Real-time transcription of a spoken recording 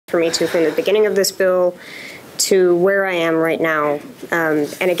for me too, from the beginning of this bill to where I am right now.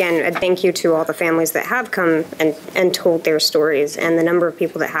 And again, a thank you to all the families that have come and told their stories, and the number of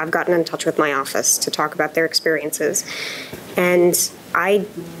people that have gotten in touch with my office to talk about their experiences. And I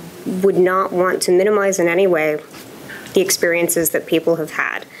would not want to minimize in any way the experiences that people have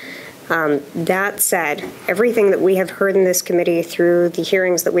had. That said, everything that we have heard in this committee through the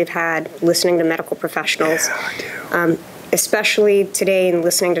hearings that we've had, listening to medical professionals, especially today in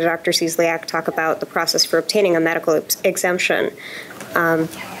listening to Dr. Cieslak talk about the process for obtaining a medical exemption,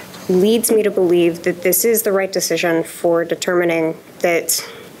 leads me to believe that this is the right decision for determining that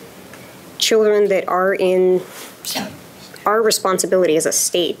children that are in our responsibility as a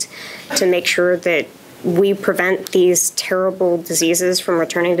state to make sure that we prevent these terrible diseases from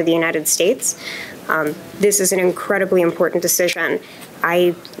returning to the United States. This is an incredibly important decision.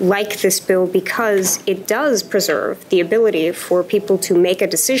 I like this bill because it does preserve the ability for people to make a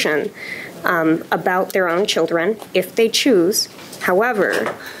decision about their own children if they choose.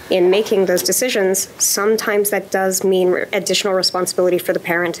 However, in making those decisions, sometimes that does mean additional responsibility for the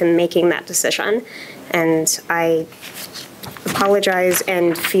parent in making that decision. And I apologize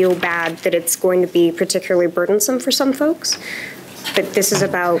and feel bad that it's going to be particularly burdensome for some folks, but this is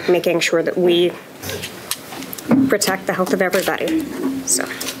about making sure that we protect the health of everybody. So,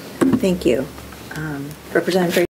 thank you, Representative.